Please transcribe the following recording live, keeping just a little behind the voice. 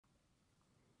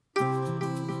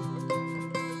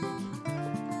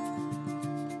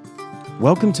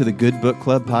Welcome to the Good Book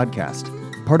Club podcast,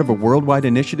 part of a worldwide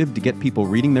initiative to get people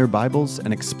reading their Bibles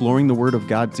and exploring the Word of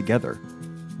God together.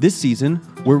 This season,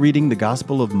 we're reading the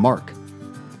Gospel of Mark.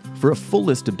 For a full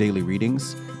list of daily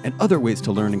readings and other ways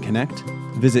to learn and connect,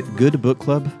 visit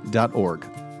goodbookclub.org.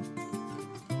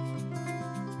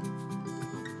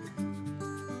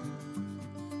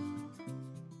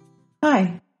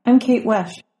 Hi, I'm Kate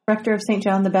Wesch, Rector of St.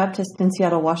 John the Baptist in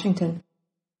Seattle, Washington.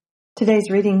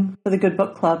 Today's reading for the Good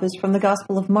Book Club is from the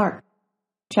Gospel of Mark,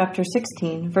 chapter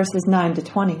 16, verses 9 to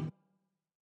 20.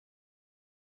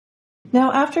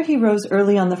 Now after he rose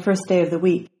early on the first day of the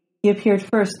week, he appeared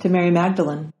first to Mary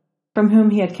Magdalene, from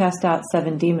whom he had cast out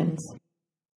 7 demons.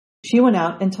 She went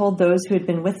out and told those who had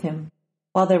been with him,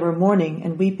 while they were mourning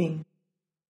and weeping.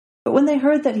 But when they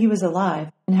heard that he was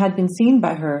alive and had been seen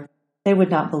by her, they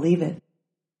would not believe it.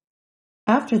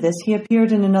 After this, he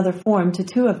appeared in another form to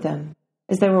 2 of them,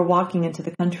 as they were walking into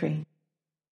the country.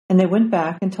 And they went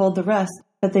back and told the rest,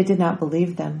 but they did not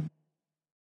believe them.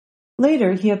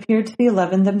 Later, he appeared to the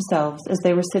 11 themselves as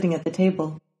they were sitting at the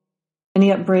table, and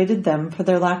he upbraided them for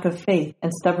their lack of faith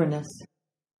and stubbornness,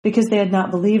 because they had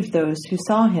not believed those who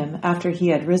saw him after he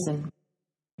had risen.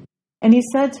 And he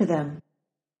said to them,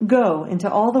 "Go into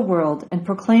all the world and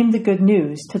proclaim the good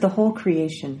news to the whole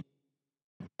creation.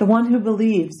 The one who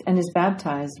believes and is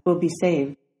baptized will be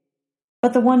saved,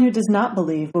 but the one who does not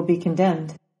believe will be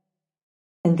condemned.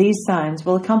 And these signs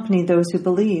will accompany those who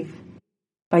believe.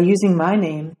 By using my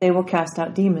name, they will cast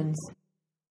out demons.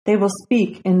 They will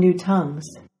speak in new tongues.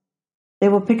 They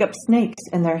will pick up snakes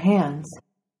in their hands.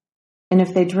 And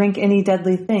if they drink any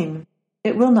deadly thing,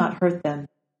 it will not hurt them.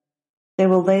 They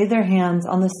will lay their hands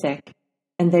on the sick,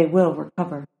 and they will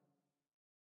recover."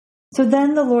 So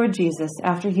then the Lord Jesus,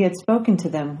 after he had spoken to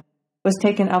them, was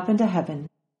taken up into heaven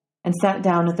and sat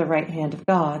down at the right hand of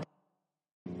God.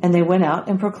 And they went out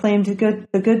and proclaimed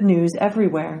the good news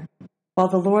everywhere, while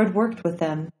the Lord worked with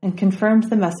them and confirmed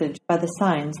the message by the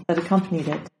signs that accompanied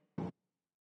it.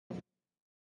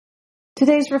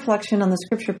 Today's reflection on the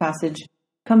scripture passage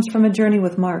comes from A Journey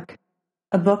with Mark,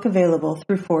 a book available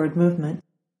through Forward Movement.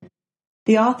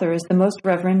 The author is the Most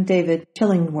Reverend David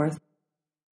Chillingworth.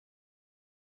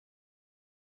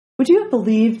 Would you have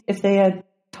believed if they had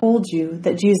told you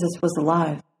that Jesus was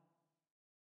alive?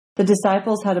 The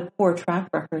disciples had a poor track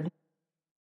record.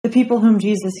 The people whom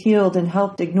Jesus healed and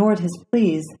helped ignored his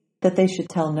pleas that they should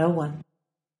tell no one.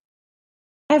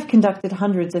 I have conducted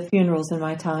hundreds of funerals in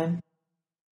my time.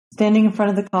 Standing in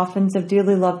front of the coffins of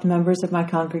dearly loved members of my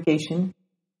congregation,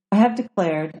 I have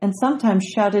declared and sometimes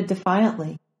shouted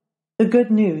defiantly the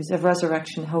good news of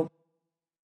resurrection hope.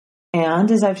 And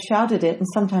as I've shouted it and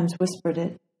sometimes whispered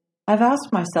it, I've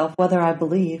asked myself whether I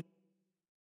believe.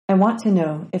 I want to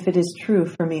know if it is true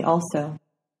for me also.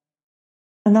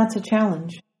 And that's a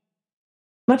challenge.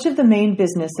 Much of the main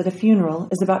business at a funeral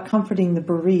is about comforting the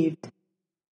bereaved,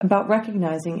 about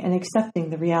recognizing and accepting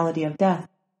the reality of death,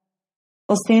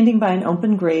 while standing by an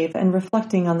open grave and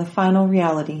reflecting on the final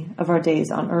reality of our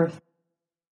days on earth.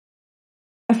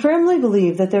 I firmly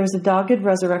believe that there is a dogged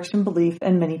resurrection belief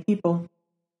in many people.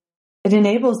 It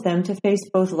enables them to face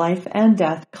both life and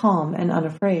death calm and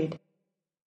unafraid.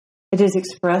 It is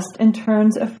expressed in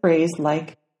terms of phrase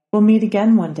like, "We'll meet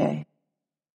again one day."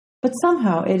 But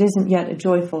somehow it isn't yet a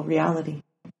joyful reality.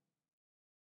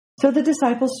 So the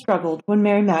disciples struggled when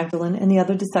Mary Magdalene and the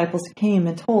other disciples came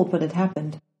and told what had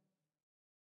happened.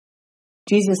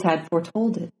 Jesus had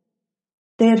foretold it.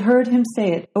 They had heard him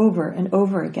say it over and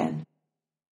over again.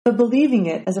 But believing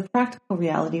it as a practical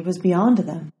reality was beyond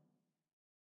them.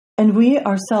 And we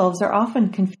ourselves are often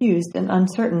confused and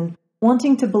uncertain,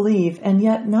 wanting to believe and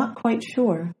yet not quite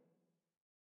sure.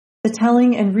 The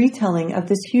telling and retelling of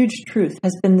this huge truth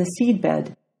has been the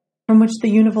seedbed from which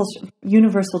the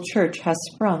universal church has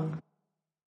sprung.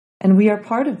 And we are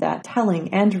part of that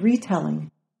telling and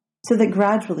retelling, so that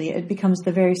gradually it becomes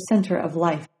the very center of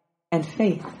life and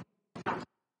faith.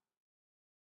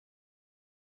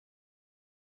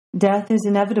 Death is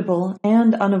inevitable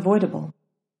and unavoidable.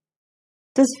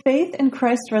 Does faith in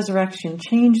Christ's resurrection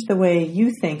change the way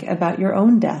you think about your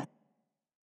own death?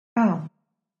 How?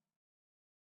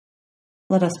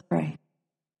 Let us pray.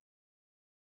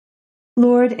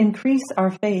 Lord, increase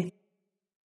our faith.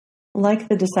 Like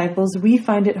the disciples, we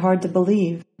find it hard to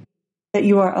believe that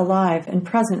you are alive and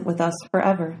present with us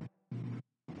forever.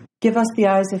 Give us the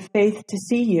eyes of faith to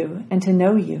see you and to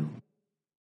know you.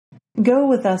 Go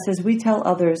with us as we tell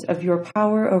others of your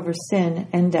power over sin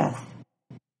and death.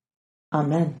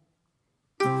 Amen.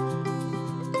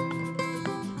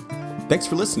 Thanks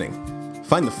for listening.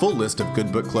 Find the full list of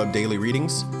Good Book Club daily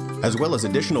readings, as well as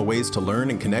additional ways to learn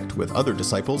and connect with other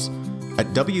disciples at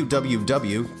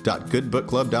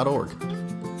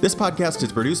www.goodbookclub.org. This podcast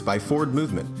is produced by Forward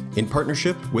Movement in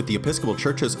partnership with the Episcopal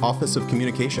Church's Office of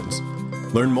Communications.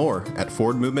 Learn more at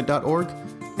forwardmovement.org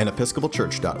and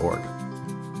episcopalchurch.org.